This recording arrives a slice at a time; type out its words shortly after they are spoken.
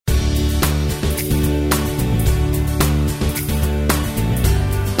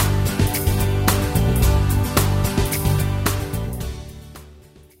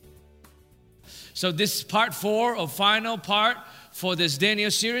So this is part 4 or final part for this Daniel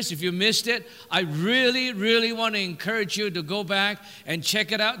series. If you missed it, I really, really want to encourage you to go back and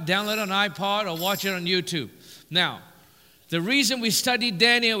check it out, download it on iPod or watch it on YouTube. Now, the reason we studied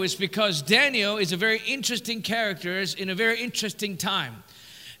Daniel is because Daniel is a very interesting character in a very interesting time.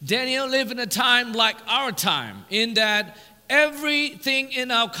 Daniel lived in a time like our time, in that everything in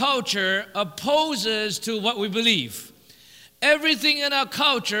our culture opposes to what we believe. Everything in our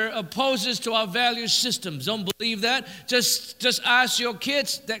culture opposes to our value systems. Don't believe that? Just ask your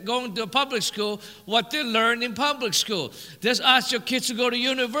kids that go into public school what they learn in public school. Just ask your kids to go to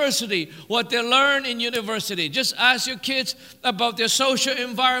university what they learn in university. Just ask your kids about their social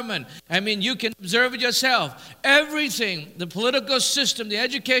environment. I mean, you can observe it yourself. Everything, the political system, the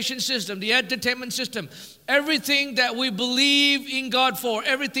education system, the entertainment system, everything that we believe in God for,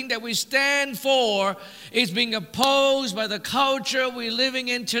 everything that we stand for is being opposed by the culture we're living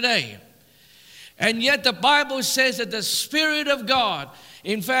in today. And yet the Bible says that the Spirit of God,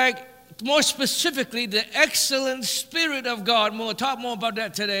 in fact, more specifically, the excellent Spirit of God, we'll talk more about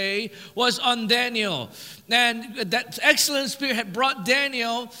that today, was on Daniel. And that excellent Spirit had brought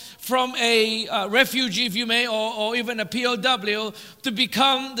Daniel from a refugee, if you may, or even a POW, to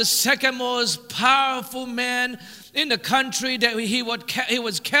become the second most powerful man in the country that he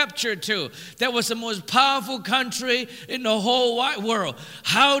was captured to. That was the most powerful country in the whole wide world.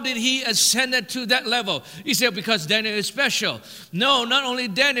 How did he ascend to that level? He said, because Daniel is special. No, not only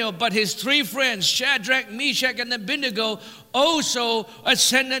Daniel, but his 3 friends, Shadrach, Meshach, and Abednego, also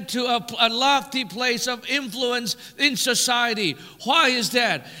ascended to a lofty place of influence in society. Why is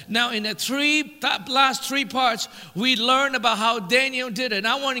that? Now, in the last 3 parts, we learn about how Daniel did it. And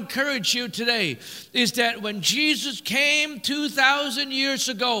I want to encourage you today is that when Jesus came 2,000 years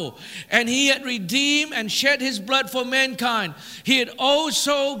ago and he had redeemed and shed his blood for mankind, he had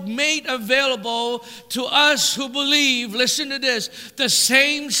also made available to us who believe, listen to this, the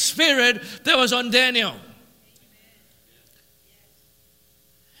same Spirit that was on Daniel.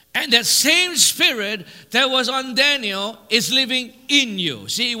 And that same Spirit that was on Daniel is living in you.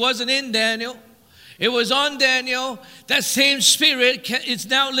 See, it wasn't in Daniel. It was on Daniel. That same Spirit is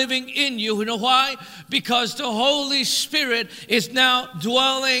now living in you. You know why? Because the Holy Spirit is now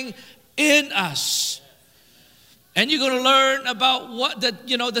dwelling in us. And you're going to learn about what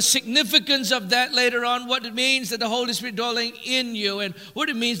the significance of that later on, what it means that the Holy Spirit dwelling in you, and what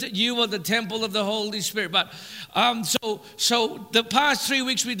it means that you are the temple of the Holy Spirit. But so the past 3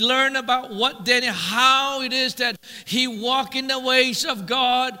 weeks we learned about what Daniel, how it is that he walked in the ways of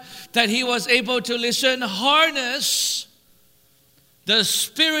God, that he was able to harness the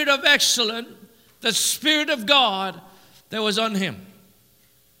Spirit of excellence, the Spirit of God that was on him.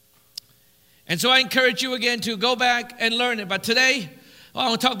 And so I encourage you again to go back and learn it. But today, I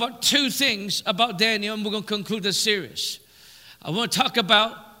want to talk about 2 things about Daniel, and we're going to conclude the series. I want to talk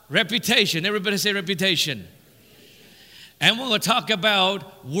about reputation. Everybody say reputation. And we're going to talk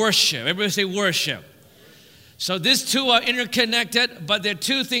about worship. Everybody say worship. So these 2 are interconnected, but there are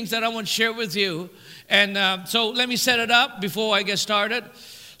 2 things that I want to share with you. And so let me set it up before I get started.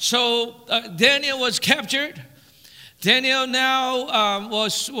 So Daniel was captured. Daniel now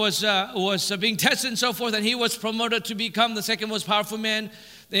was being tested and so forth, and he was promoted to become the second most powerful man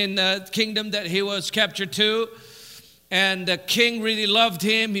in the kingdom that he was captured to. And the king really loved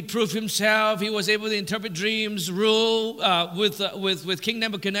him. He proved himself. He was able to interpret dreams, rule with King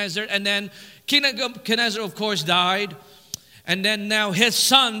Nebuchadnezzar. And then King Nebuchadnezzar, of course, died. And then now his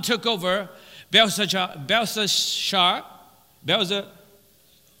son took over, Belshazzar.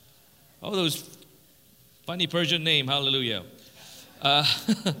 Oh, those funny Persian name, hallelujah.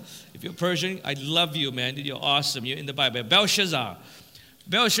 If you're Persian, I love you, man. You're awesome. You're in the Bible. Belshazzar,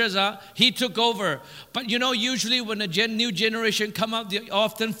 he took over. But usually when a new generation come out, they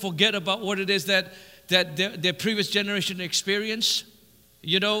often forget about what it is that their previous generation experienced.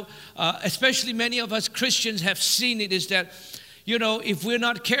 Especially many of us Christians have seen it, is that, if we're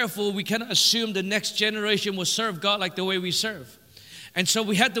not careful, we cannot assume the next generation will serve God like the way we serve. And so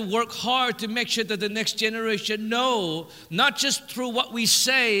we had to work hard to make sure that the next generation know, not just through what we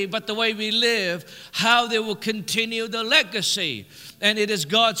say, but the way we live, how they will continue the legacy. And it is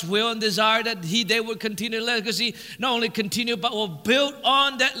God's will and desire that they will continue the legacy, not only continue, but will build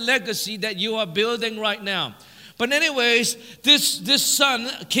on that legacy that you are building right now. But anyways, this son,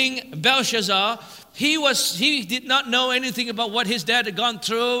 King Belshazzar, he did not know anything about what his dad had gone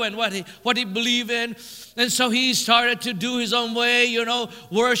through and what he believed in. And so he started to do his own way,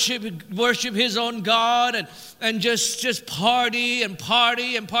 worship his own God and just party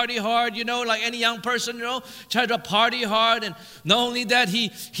hard, like any young person, try to party hard. And not only that, he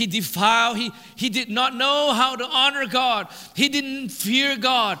defiled, he did not know how to honor God. He didn't fear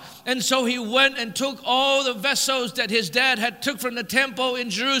God. And so he went and took all the vessels that his dad had took from the temple in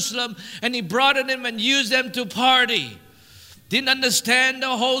Jerusalem, and he brought them and used them to party. Didn't understand the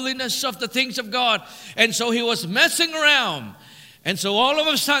holiness of the things of God. And so he was messing around. And so all of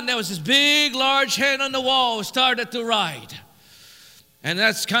a sudden there was this big, large hand on the wall started to write. And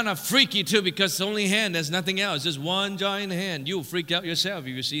that's kind of freaky too, because it's only hand, there's nothing else. Just one giant hand. You'll freak out yourself if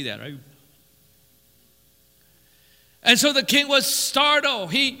you see that, right? And so the king was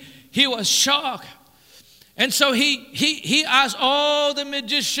startled. He was shocked. And so he asked all the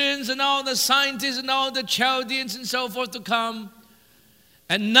magicians and all the scientists and all the Chaldeans and so forth to come.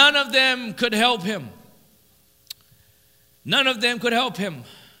 And none of them could help him. None of them could help him.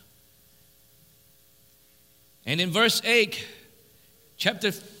 And in verse 8,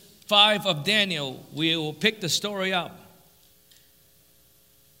 chapter 5 of Daniel, we will pick the story up.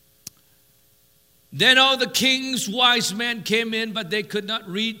 Then all the king's wise men came in, but they could not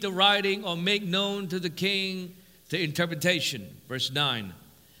read the writing or make known to the king the interpretation. Verse 9.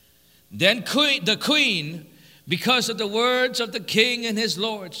 Then the queen, because of the words of the king and his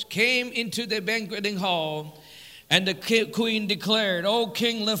lords, came into the banqueting hall, and the queen declared, O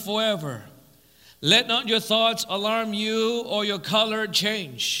king, live forever. Let not your thoughts alarm you or your color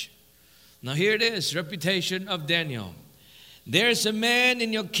change. Now here it is, reputation of Daniel. There's a man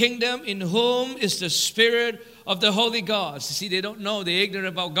in your kingdom in whom is the spirit of the holy gods. You see, they don't know, they're ignorant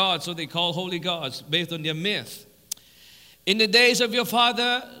about God, so they call holy gods based on their myth. In the days of your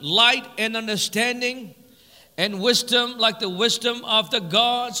father, light and understanding and wisdom, like the wisdom of the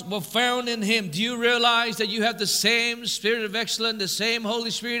gods, were found in him. Do you realize that you have the same spirit of excellence, the same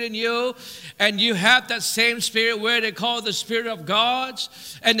Holy Spirit in you, and you have that same spirit where they call the spirit of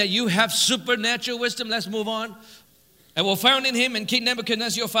gods, and that you have supernatural wisdom? Let's move on. And were found in him, and King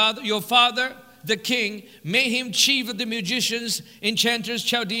Nebuchadnezzar, your father, the king, made him chief of the magicians, enchanters,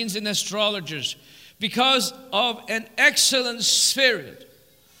 Chaldeans, and astrologers. Because of an excellent spirit,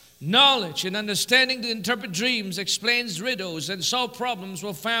 knowledge and understanding to interpret dreams, explains riddles, and solve problems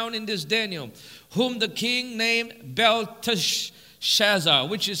were found in this Daniel, whom the king named Belteshazzar,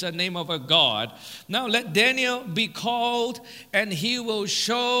 which is a name of a god. Now let Daniel be called, and he will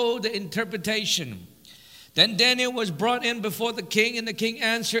show the interpretation. Then Daniel was brought in before the king, and the king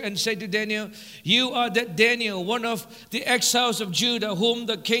answered and said to Daniel, You are that Daniel, one of the exiles of Judah, whom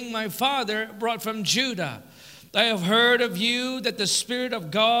the king my father brought from Judah. I have heard of you that the Spirit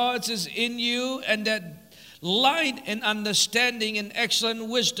of God is in you, and that light and understanding and excellent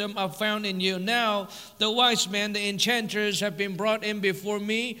wisdom are found in you. Now the wise men, the enchanters, have been brought in before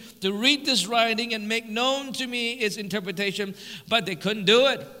me to read this writing and make known to me its interpretation, but they couldn't do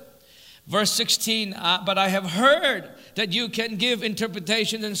it. Verse 16, but I have heard that you can give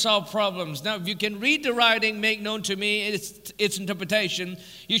interpretation and solve problems. Now, if you can read the writing, make known to me its interpretation,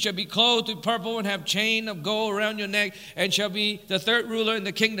 you shall be clothed with purple and have chain of gold around your neck, and shall be the third ruler in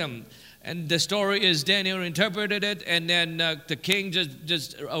the kingdom. And the story is Daniel interpreted it, and then the king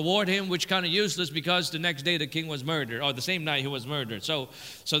just awarded him, which kind of useless because the next day the king was murdered, or the same night he was murdered. So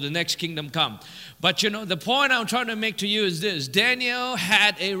the next kingdom come. But the point I'm trying to make to you is this. Daniel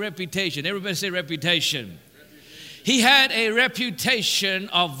had a reputation. Everybody say reputation. He had a reputation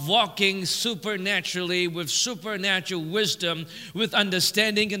of walking supernaturally with supernatural wisdom, with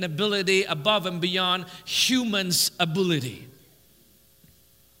understanding and ability above and beyond human's ability.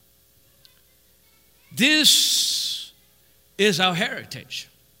 This is our heritage.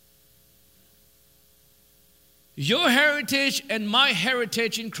 Your heritage and my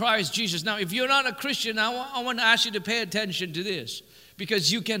heritage in Christ Jesus. Now, if you're not a Christian, I want to ask you to pay attention to this, because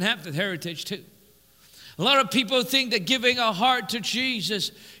you can have that heritage too. A lot of people think that giving a heart to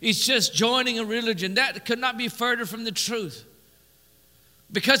Jesus is just joining a religion. That could not be further from the truth.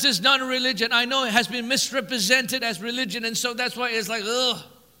 Because it's not a religion. I know it has been misrepresented as religion, and so that's why it's like, ugh.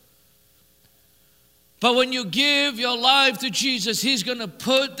 But when you give your life to Jesus, He's going to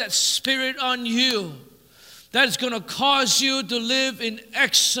put that Spirit on you that is going to cause you to live in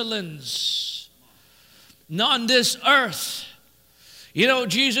excellence, not on this earth.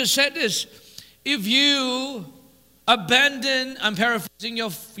 Jesus said this, if you abandon, I'm paraphrasing,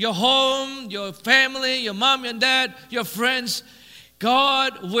 your home, your family, your mom and dad, your friends,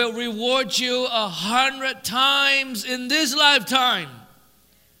 God will reward you 100 times in this lifetime.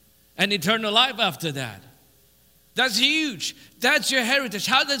 and eternal life after that. That's huge. That's your heritage.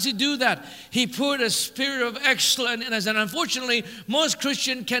 How does he do that? He put a spirit of excellence in us. And unfortunately, most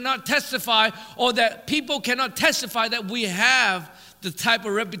Christians cannot testify, or that people cannot testify that we have the type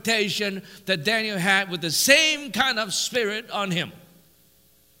of reputation that Daniel had with the same kind of spirit on him.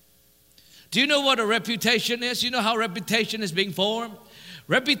 Do you know what a reputation is? You know how reputation is being formed?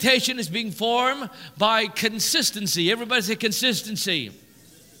 Reputation is being formed by consistency. Everybody say consistency.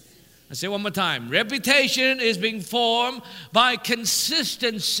 I say one more time. Reputation is being formed by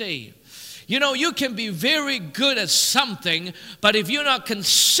consistency. You know, you can be very good at something, but if you're not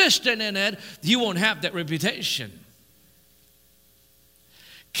consistent in it, you won't have that reputation.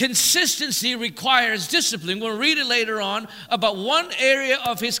 Consistency requires discipline. We'll read it later on about one area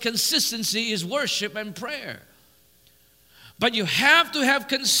of his consistency is worship and prayer. But you have to have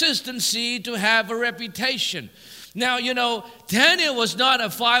consistency to have a reputation. Now, you know, Daniel was not a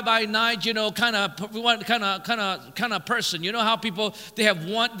fly-by-night, you know, kind of person. You know how people,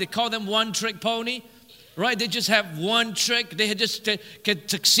 they call them one-trick pony, right? They just have one trick. They just can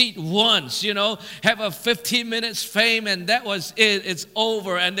succeed once, you know, have a 15 minutes fame, and that was it. It's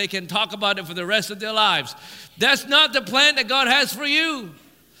over, and they can talk about it for the rest of their lives. That's not the plan that God has for you.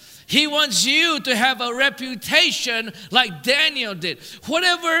 He wants you to have a reputation like Daniel did.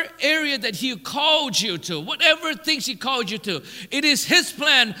 Whatever area that he called you to, whatever things he called you to, it is his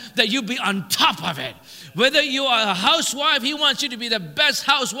plan that you be on top of it. Whether you are a housewife, he wants you to be the best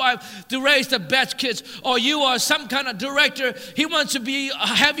housewife to raise the best kids. Or you are some kind of director, he wants to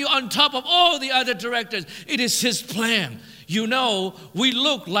have you on top of all the other directors. It is his plan. You know, we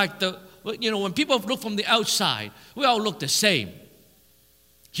look like when people look from the outside, we all look the same.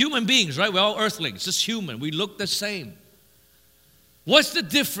 Human beings, right? We're all earthlings, just human. We look the same. What's the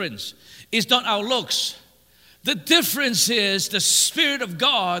difference? It's not our looks. The difference is the Spirit of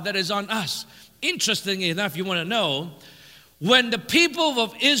God that is on us. Interestingly enough, you want to know, when the people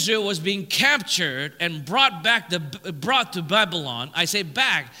of Israel was being captured and brought to Babylon, I say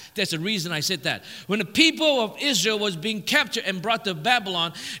back, there's a reason I said that. When the people of Israel was being captured and brought to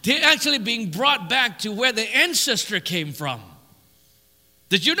Babylon, they're actually being brought back to where the ancestor came from.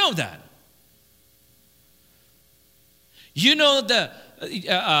 Did you know that? You know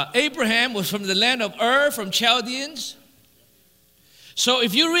that Abraham was from the land of Ur, from Chaldeans. So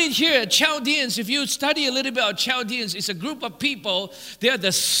if you read here, Chaldeans, if you study a little bit about Chaldeans, it's a group of people. They are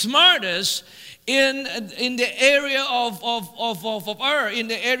the smartest in the area of Ur, in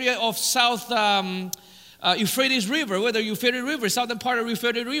the area of South Euphrates River, whether Euphrates River, southern part of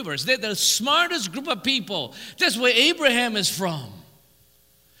Euphrates Rivers. They're the smartest group of people. That's where Abraham is from.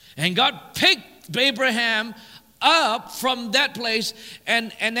 And God picked Abraham up from that place,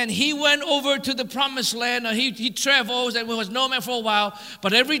 and then he went over to the promised land. He travels and was nomad for a while,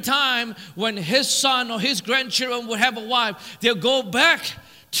 but every time when his son or his grandchildren would have a wife, they'll go back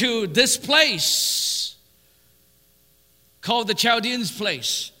to this place called the Chaldeans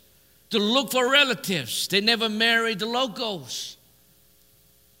place to look for relatives. They never married the locals.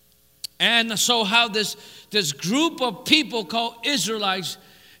 And so how this group of people called Israelites,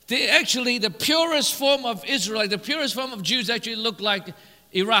 they actually, the purest form of Israelite, the purest form of Jews actually look like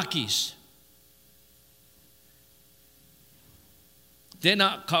Iraqis. They're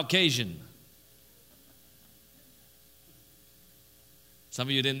not Caucasian. Some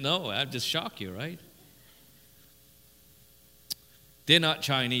of you didn't know. I've just shocked you, right? They're not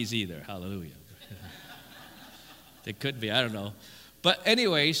Chinese either. Hallelujah. They could be. I don't know. But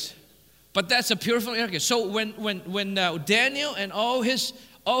anyways, but that's a pure form of Iraqi. So when Daniel and all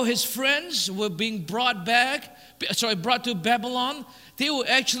his friends were being brought to Babylon, they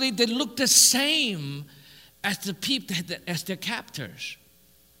looked the same as the people, as their captors.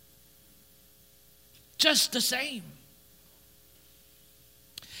 Just the same.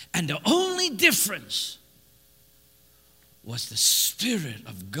 And the only difference was the Spirit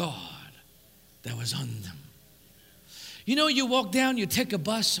of God that was on them. You know, you walk down, you take a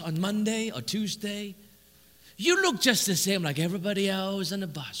bus on Monday or Tuesday, you look just the same like everybody else on the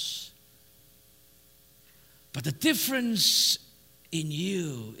bus. But the difference in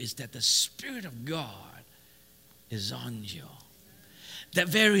you is that the Spirit of God is on you. That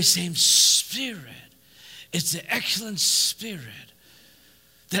very same Spirit, it's the excellent Spirit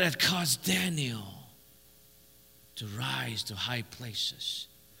that had caused Daniel to rise to high places.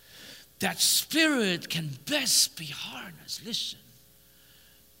 That Spirit can best be harnessed, listen,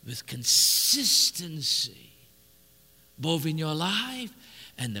 with consistency, both in your life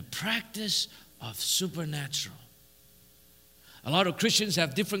and the practice of supernatural. A lot of Christians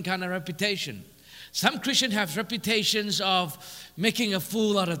have different kind of reputation. Some Christians have reputations of making a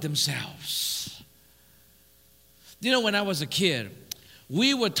fool out of themselves. You know, when I was a kid,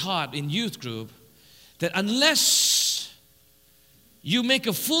 we were taught in youth group that unless you make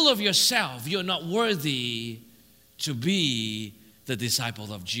a fool of yourself, you're not worthy to be the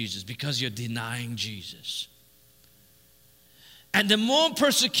disciple of Jesus because you're denying Jesus. And the more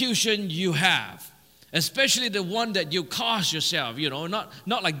persecution you have, especially the one that you cause yourself,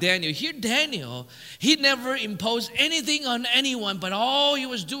 not like Daniel. Here, Daniel, he never imposed anything on anyone, but all he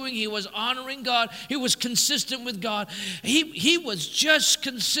was doing, he was honoring God. He was consistent with God. He was just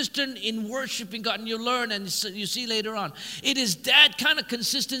consistent in worshiping God. And you learn and you see later on, it is that kind of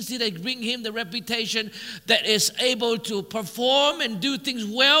consistency that brings him the reputation that is able to perform and do things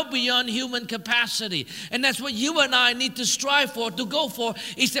well beyond human capacity. And that's what you and I need to strive for, to go for,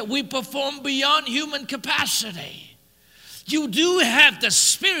 is that we perform beyond human capacity. You do have the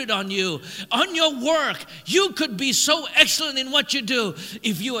Spirit on you, on your work. You could be so excellent in what you do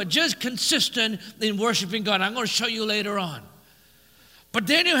if you are just consistent in worshiping God. I'm going to show you later on. But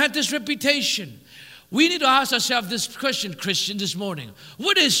Daniel had this reputation. We need to ask ourselves this question, Christian, this morning.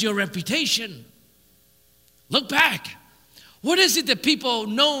 What is your reputation? Look back. What is it that people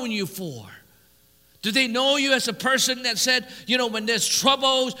know you for? Do they know you as a person that said, when there's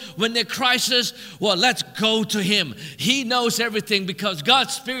troubles, when there's crisis, well, let's go to him. He knows everything because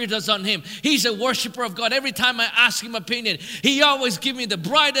God's Spirit is on him. He's a worshiper of God. Every time I ask him opinion, he always gives me the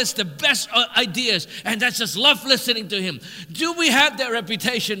brightest, the best ideas, and that's just love listening to him. Do we have that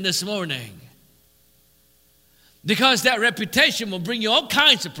reputation this morning? Because that reputation will bring you all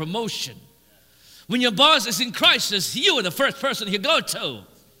kinds of promotion. When your boss is in crisis, you are the first person you go to.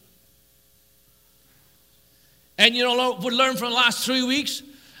 And we learned from the last 3 weeks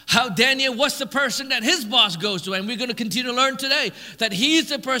how Daniel was the person that his boss goes to. And we're going to continue to learn today that he's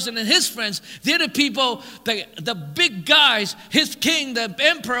the person and his friends, they're the people, the big guys, his king, the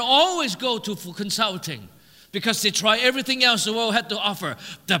emperor always go to for consulting. Because they try everything else the world had to offer,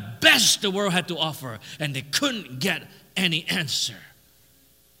 the best the world had to offer, and they couldn't get any answer.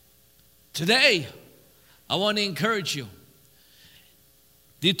 Today, I want to encourage you.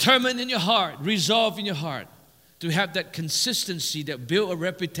 Determine in your heart, resolve in your heart, to have that consistency that build a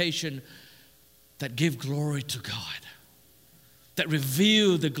reputation that give glory to God, that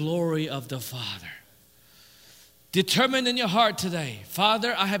reveal the glory of the Father. Determine in your heart today,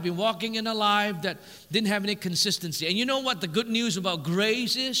 Father, I have been walking in a life that didn't have any consistency. And you know what the good news about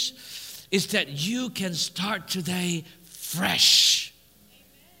grace is that you can start today fresh.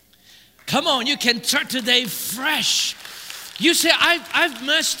 Come on, you can start today fresh. You say, I've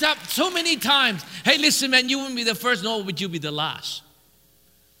messed up so many times. Hey, listen, man, you wouldn't be the first, nor would you be the last.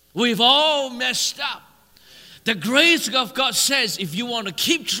 We've all messed up. The grace of God says, if you want to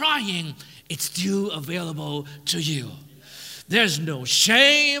keep trying, it's still available to you. There's no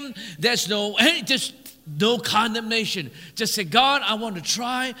shame. There's just no condemnation. Just say, God, I want to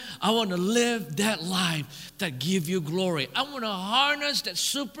try. I want to live that life that give you glory. I want to harness that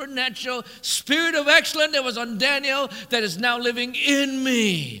supernatural spirit of excellence that was on Daniel that is now living in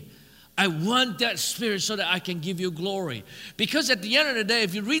me. I want that spirit so that I can give you glory. Because at the end of the day,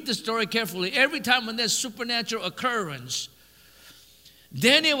 if you read the story carefully, every time when there's supernatural occurrence,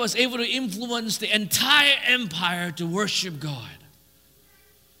 Daniel was able to influence the entire empire to worship God.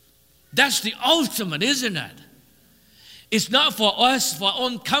 That's the ultimate, isn't it? It's not for us, for our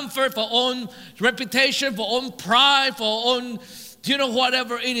own comfort, for our own reputation, for our own pride, for our own,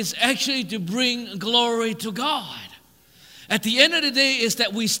 whatever. It is actually to bring glory to God. At the end of the day, is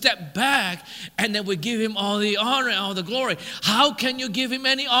that we step back and then we give him all the honor and all the glory. How can you give him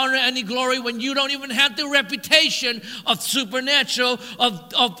any honor, any glory when you don't even have the reputation of supernatural,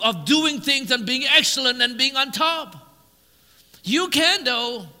 of doing things and being excellent and being on top? You can,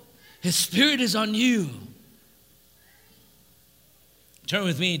 though. His Spirit is on you. Turn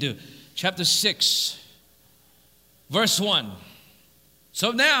with me to chapter 6, verse 1. So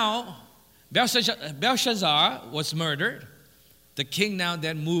now, Belshazzar was murdered. The king now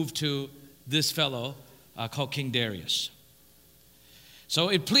then moved to this fellow called King Darius. So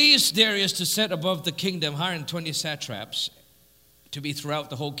it pleased Darius to set above the kingdom 120 satraps to be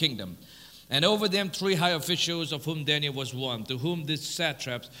throughout the whole kingdom. And over them 3 high officials, of whom Daniel was one, to whom these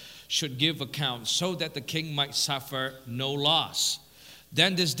satraps should give account, so that the king might suffer no loss.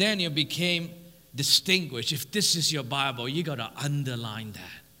 Then this Daniel became distinguished. If this is your Bible, you got to underline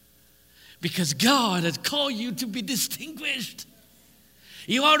that. Because God has called you to be distinguished.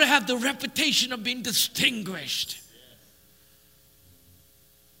 You ought to have the reputation of being distinguished.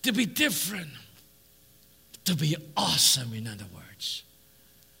 To be different. To be awesome, in other words.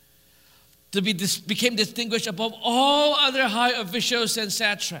 became distinguished above all other high officials and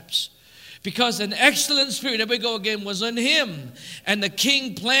satraps, because an excellent spirit, there we go again, was on him, and the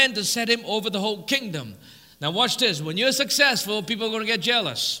king planned to set him over the whole kingdom. Now watch this. When you're successful, people are going to get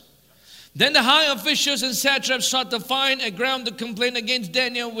jealous. Then the high officials and satraps sought to find a ground to complain against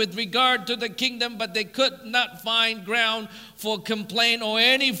Daniel with regard to the kingdom, but they could not find ground for complaint or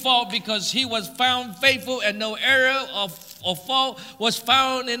any fault, because he was found faithful and no error or fault was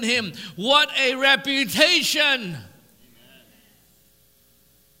found in him. What a reputation!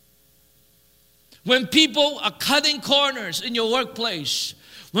 When people are cutting corners in your workplace,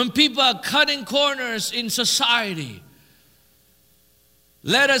 when people are cutting corners in society,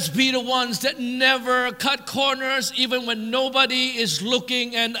 let us be the ones that never cut corners even when nobody is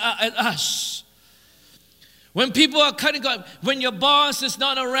looking at us. When people are cutting corners, when your boss is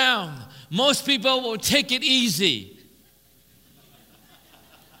not around, most people will take it easy.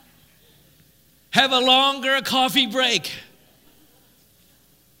 Have a longer coffee break.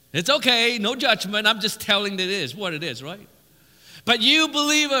 It's okay, no judgment. I'm just telling it is what it is, right? But you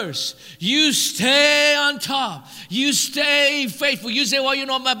believers, you stay on top. You stay faithful. You say, well, you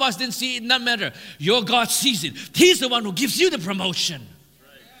know, my boss didn't see it. Doesn't matter. Your God sees it. He's the one who gives you the promotion.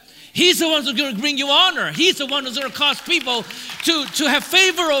 He's the one who's going to bring you honor. He's the one who's going to cause people to have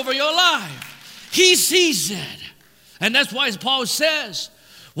favor over your life. He sees it. And that's why Paul says,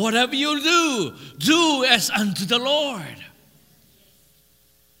 whatever you do, do as unto the Lord.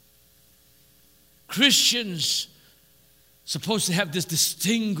 Christians supposed to have this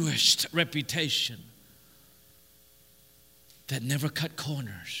distinguished reputation that never cut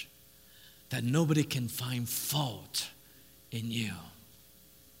corners, that nobody can find fault in you.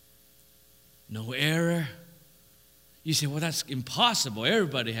 No error. You say, well, that's impossible.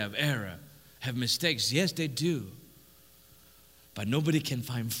 Everybody have error, have mistakes. Yes, they do. But nobody can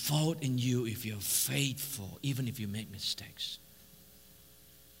find fault in you if you're faithful, even if you make mistakes.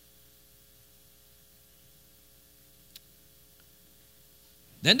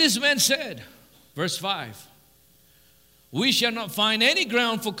 Then this man said, verse 5, we shall not find any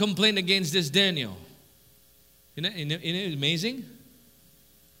ground for complaint against this Daniel. Isn't it amazing?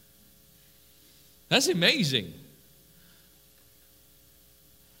 That's amazing.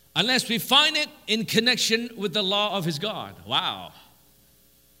 Unless we find it in connection with the law of his God. Wow.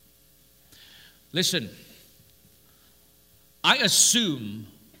 Listen, I assume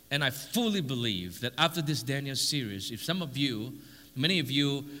and I fully believe that after this Daniel series, if many of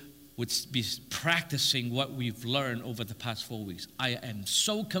you would be practicing what we've learned over the past 4 weeks, I am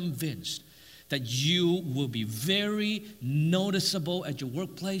so convinced that you will be very noticeable at your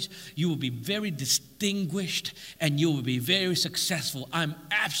workplace. You will be very distinguished and you will be very successful. I'm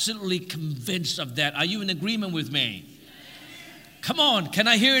absolutely convinced of that. Are you in agreement with me? Come on, can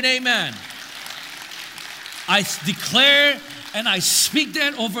I hear an amen? I declare and I speak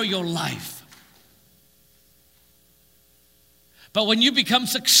that over your life. But when you become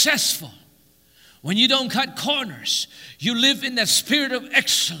successful, when you don't cut corners, you live in that spirit of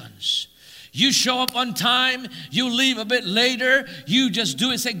excellence. You show up on time, you leave a bit later, you just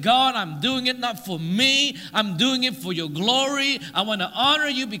do it. Say, God, I'm doing it not for me, I'm doing it for your glory. I want to honor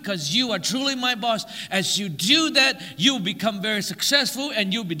you because you are truly my boss. As you do that, you'll become very successful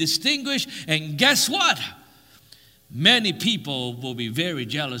and you'll be distinguished. And guess what? Many people will be very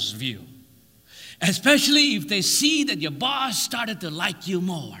jealous of you. Especially if they see that your boss started to like you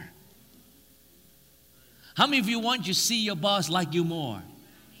more. How many of you want to see your boss like you more?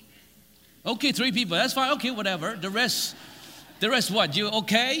 Okay, 3 people. That's fine. Okay, whatever. The rest what? You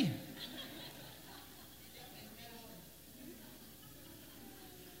okay?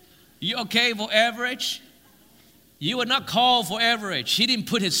 You okay for average? You were not called for average. He didn't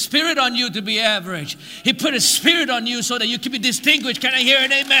put his spirit on you to be average. He put his spirit on you so that you can be distinguished. Can I hear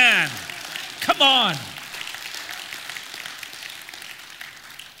an amen? Come on.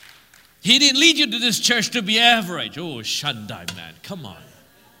 He didn't lead you to this church to be average. Oh, Shandai, man. Come on.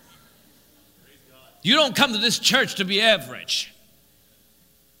 You don't come to this church to be average.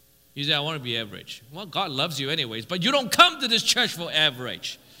 You say, I want to be average. Well, God loves you anyways, but you don't come to this church for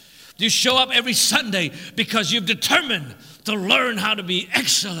average. You show up every Sunday because you've determined to learn how to be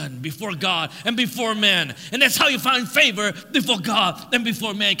excellent before God and before men. And that's how you find favor before God and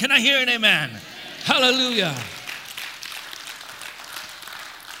before men. Can I hear an amen? Hallelujah.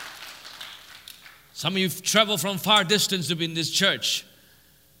 Some of you travel from far distance to be in this church.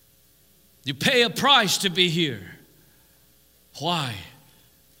 You pay a price to be here. Why?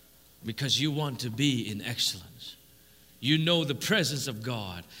 Because you want to be in excellence. You know the presence of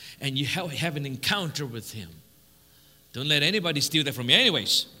God and you have an encounter with Him. Don't let anybody steal that from you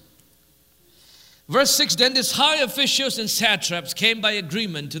anyways. Verse 6, then these high officials and satraps came by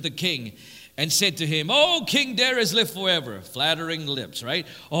agreement to the king and said to him, "Oh, King Darius, live forever." Flattering lips, right?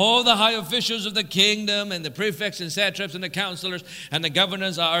 All the high officials of the kingdom and the prefects and satraps and the counselors and the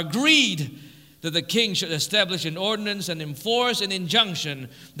governors are agreed that the king should establish an ordinance and enforce an injunction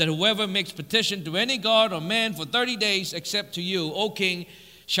that whoever makes petition to any god or man for 30 days except to you, O king,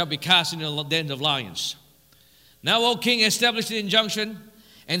 shall be cast into the den of lions. Now, O king, establish the injunction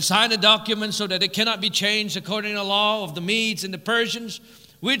and sign a document so that it cannot be changed according to the law of the Medes and the Persians,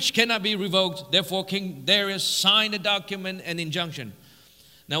 which cannot be revoked. Therefore, King Darius signed a document and injunction.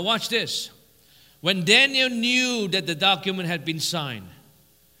 Now watch this. When Daniel knew that the document had been signed,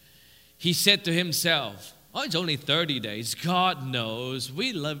 he said to himself, "Oh, it's only 30 days. God knows.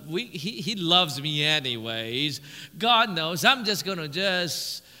 He loves me anyways. God knows. I'm just going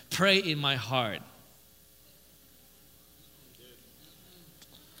to pray in my heart."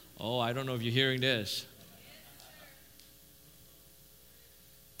 Oh, I don't know if you're hearing this.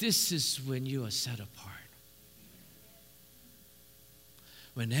 This is when you are set apart.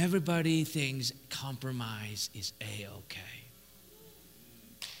 When everybody thinks compromise is A-okay.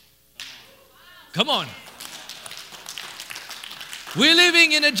 Come on. We're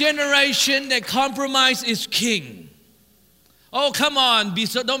living in a generation that compromise is king. Oh, come on.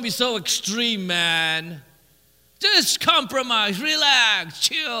 Don't be so extreme, man. Just compromise, relax,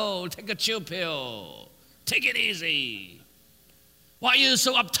 chill, take a chill pill. Take it easy. Why are you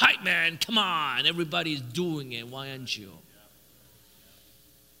so uptight, man? Come on, everybody's doing it. Why aren't you?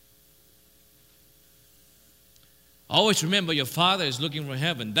 Always remember your Father is looking from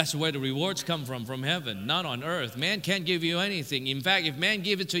heaven. That's where the rewards come from heaven, not on earth. Man can't give you anything. In fact, if man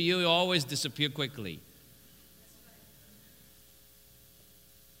gives it to you, it'll always disappear quickly.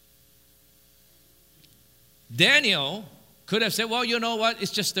 Daniel could have said, "Well, you know what?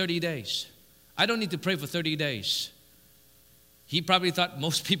 It's just 30 days. I don't need to pray for 30 days. He probably thought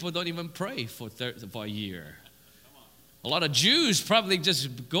most people don't even pray for a year. A lot of Jews probably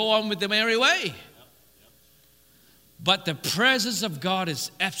just go on with their merry way. But the presence of God is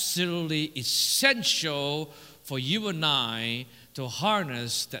absolutely essential for you and I to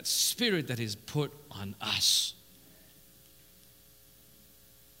harness that spirit that is put on us.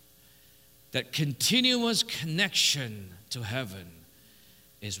 That continuous connection to heaven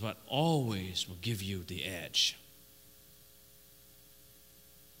is what always will give you the edge.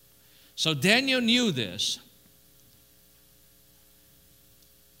 So Daniel knew this.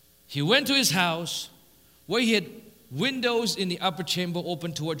 He went to his house where he had windows in the upper chamber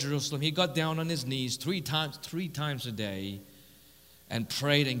open toward Jerusalem. He got down on his knees three times a day and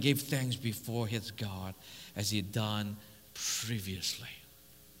prayed and gave thanks before his God as he had done previously.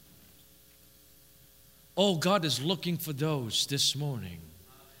 Oh, God is looking for those this morning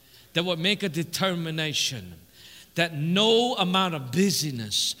that will make a determination that no amount of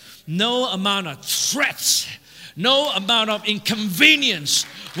busyness, no amount of threats, no amount of inconvenience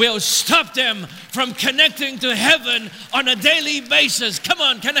will stop them from connecting to heaven on a daily basis. Come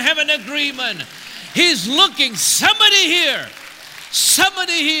on, can I have an agreement? He's looking. Somebody here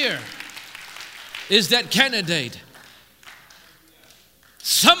is that candidate.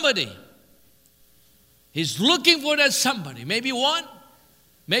 Somebody. He's looking for that somebody. Maybe one,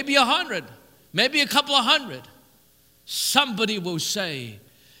 maybe 100, maybe a couple of hundred. Somebody will say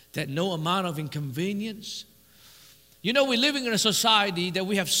that no amount of inconvenience. You know, we're living in a society that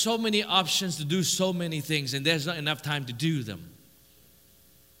we have so many options to do so many things, and there's not enough time to do them.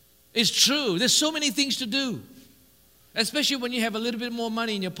 It's true. There's so many things to do. Especially when you have a little bit more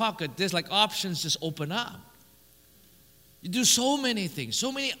money in your pocket, there's like options just open up. You do so many things,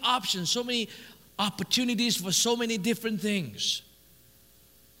 so many options, so many opportunities for so many different things.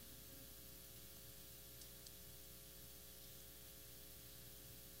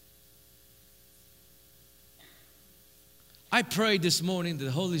 I pray this morning that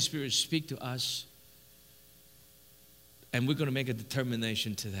the Holy Spirit speak to us, and we're going to make a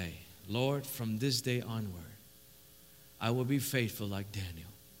determination today. Lord, from this day onward, I will be faithful like Daniel.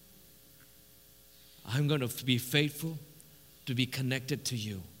 I'm going to be faithful to be connected to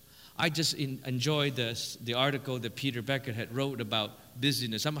you. I just enjoyed the article that Peter Becker had wrote about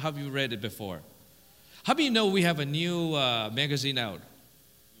busyness. How have you read it before? How many know we have a new magazine out?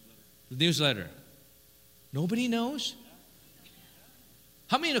 Newsletter. Nobody knows?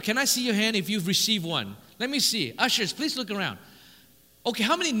 How many know? Can I see your hand if you've received one? Let me see. Ushers, please look around. Okay,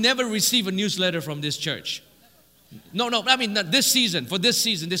 how many never receive a newsletter from this church? No, I mean not this season,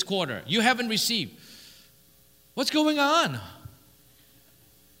 this quarter. You haven't received. What's going on?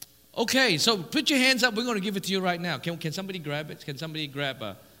 Okay, so put your hands up. We're going to give it to you right now. Can somebody grab it? Can somebody grab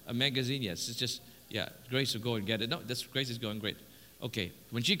a magazine? Yes, it's just Yeah, Grace will go and get it. No, Grace is going great. Okay,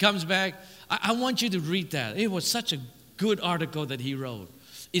 when she comes back, I want you to read that. It was such a good article that he wrote.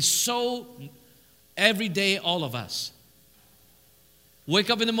 It's so every day, all of us. Wake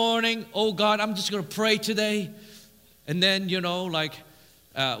up in the morning, oh God, I'm just going to pray today. And then,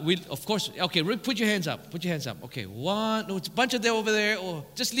 of course, okay, Rick, put your hands up. Put your hands up. Okay, one, no, it's a bunch of them over there. Oh,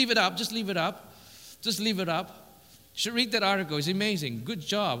 just leave it up. Just leave it up. Just leave it up. You should read that article. It's amazing. Good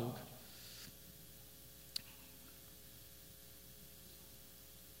job.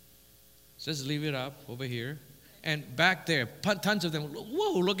 Just leave it up over here. And back there, tons of them.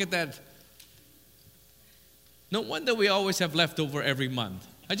 Whoa, look at that. No wonder we always have leftover every month.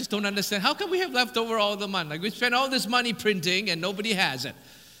 I just don't understand. How come we have leftover all the month? Like we spend all this money printing and nobody has it.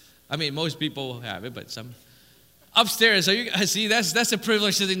 I mean, most people have it, but some. Upstairs, see, that's a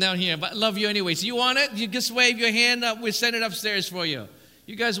privilege sitting down here. But I love you anyways. You want it? You just wave your hand up. We'll send it upstairs for you.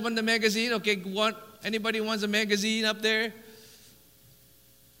 You guys want the magazine? Okay, anybody wants a magazine up there?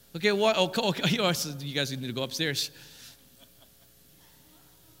 Okay, what? Okay, you guys need to go upstairs.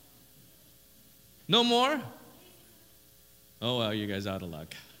 No more? Oh, well, you guys out of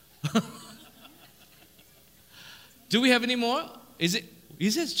luck. Do we have any more? Is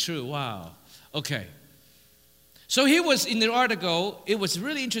it true? Wow. Okay. So he was in the article. It was a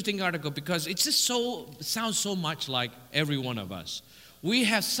really interesting article because it sounds so much like every one of us. We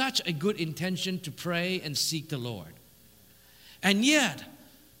have such a good intention to pray and seek the Lord. And yet,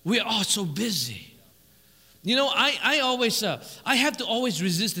 we are all so busy. You know, I have to always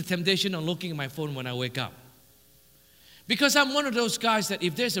resist the temptation of looking at my phone when I wake up. Because I'm one of those guys that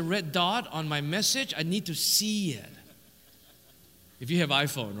if there's a red dot on my message, I need to see it. If you have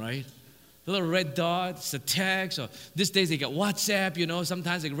iPhone, right? The little red dot, it's a text, or these days they get WhatsApp,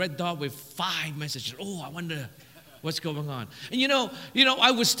 sometimes a red dot with 5 messages. Oh, I wonder what's going on. And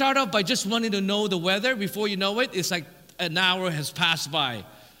I would start off by just wanting to know the weather. Before you know it, it's like an hour has passed by.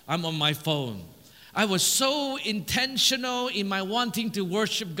 I'm on my phone. I was so intentional in my wanting to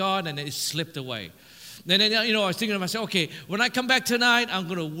worship God, and it slipped away. And then, I was thinking to myself, okay, when I come back tonight, I'm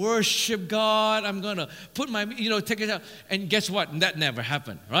going to worship God. I'm going to put my, take it out. And guess what? That never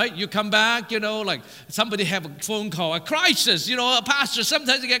happened, right? You come back, like somebody have a phone call, a crisis, a pastor,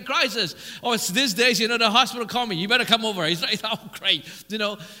 sometimes you get crisis. Oh, it's these days, the hospital call me. You better come over. He's like, oh, great.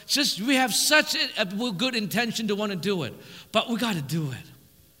 Just we have such a good intention to want to do it. But we got to do it.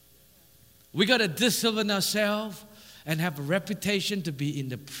 We got to discipline ourselves and have a reputation to be in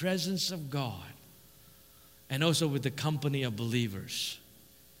the presence of God. And also with the company of believers.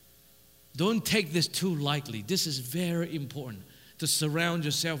 Don't take this too lightly. This is very important to surround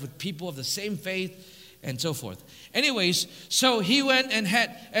yourself with people of the same faith and so forth. Anyways, so he went and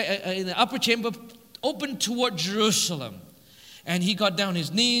had in the upper chamber open toward Jerusalem. And he got down his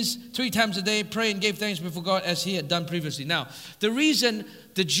knees 3 times a day, prayed and gave thanks before God as he had done previously. Now, the reason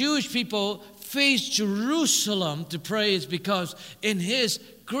the Jewish people faced Jerusalem to pray is because in his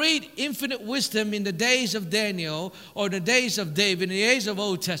great infinite wisdom in the days of Daniel or the days of David, in the days of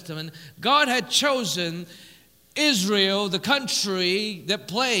Old Testament, God had chosen Israel, the country, the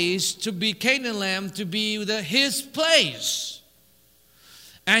place, to be Canaan land, to be his place.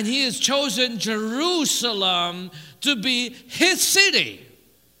 And he has chosen Jerusalem to be his city.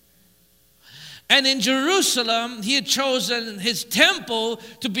 And in Jerusalem, he had chosen his temple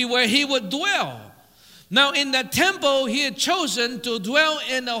to be where he would dwell. Now, in that temple, he had chosen to dwell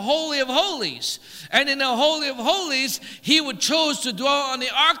in the Holy of Holies. And in the Holy of Holies, he would choose to dwell on the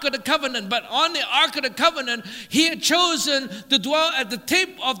Ark of the Covenant. But on the Ark of the Covenant, he had chosen to dwell at the tip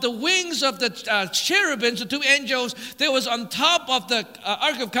of the wings of the cherubims, the 2 angels that was on top of the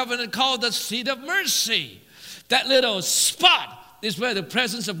Ark of Covenant called the Seat of Mercy. That little spot is where the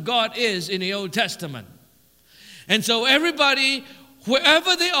presence of God is in the Old Testament. And so everybody,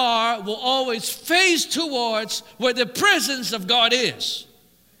 wherever they are, will always face towards where the presence of God is.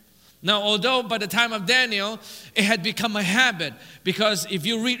 Now, although by the time of Daniel, it had become a habit, because if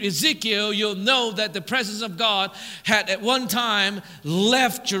you read Ezekiel, you'll know that the presence of God had at one time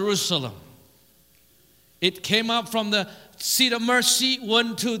left Jerusalem. It came up from the Seat of Mercy,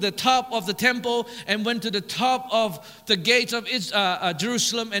 went to the top of the temple, and went to the top of the gates of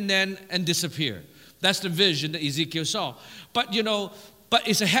Jerusalem, and disappeared. That's the vision that Ezekiel saw. But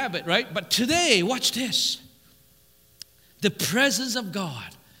it's a habit, right? But today, watch this. The presence of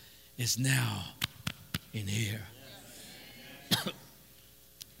God is now in here.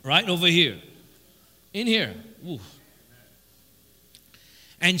 Right over here. In here. Ooh.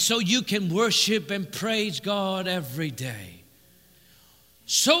 And so you can worship and praise God every day.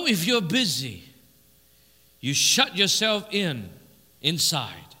 So if you're busy, you shut yourself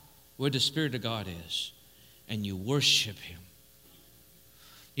inside where the Spirit of God is, and you worship Him.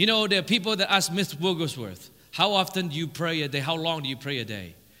 You know, there are people that ask Miss Wigglesworth, how often do you pray a day? How long do you pray a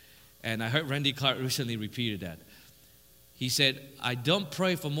day? And I heard Randy Clark recently repeated that. He said, I don't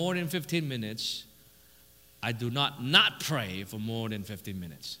pray for more than 15 minutes. I do not pray for more than 15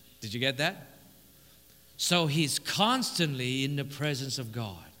 minutes. Did you get that? So he's constantly in the presence of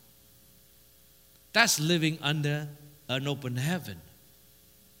God. That's living under an open heaven.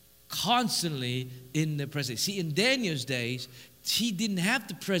 Constantly in the presence. See, in Daniel's days, he didn't have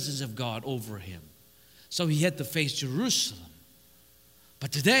the presence of God over him. So he had to face Jerusalem.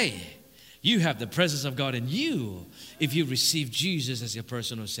 But today, you have the presence of God in you if you receive Jesus as your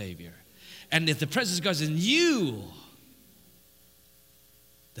personal Savior. And if the presence of God is in you,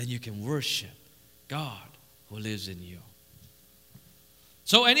 then you can worship God who lives in you.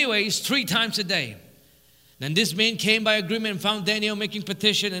 So anyways, 3 times a day. Then this man came by agreement and found Daniel making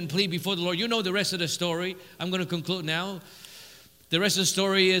petition and plea before the Lord. You know the rest of the story. I'm going to conclude now. The rest of the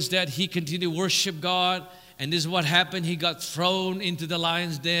story is that he continued to worship God. And this is what happened. He got thrown into the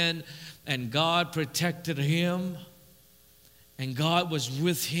lion's den. And God protected him. And God was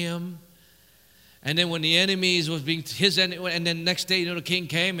with him. And then when the enemies was being his enemy, and then next day, you know, the king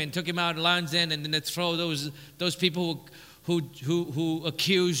came and took him out of the lion's den, and then they throw those people who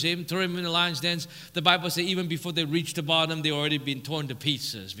accused him, threw him in the lion's dens. The Bible says even before they reached the bottom, they already been torn to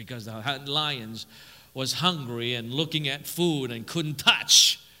pieces because the lions was hungry and looking at food and couldn't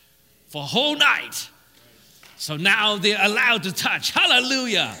touch for a whole night. So now they're allowed to touch.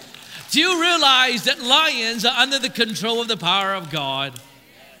 Hallelujah! Do you realize that lions are under the control of the power of God?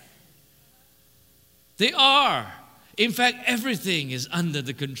 They are. In fact, everything is under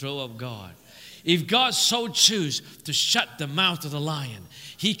the control of God. If God so chooses to shut the mouth of the lion,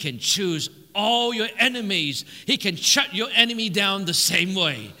 He can choose all your enemies. He can shut your enemy down the same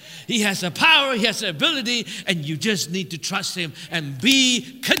way. He has the power, He has the ability, and you just need to trust Him and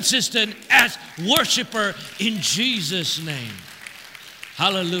be consistent as worshiper in Jesus' name.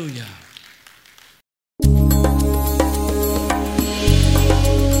 Hallelujah.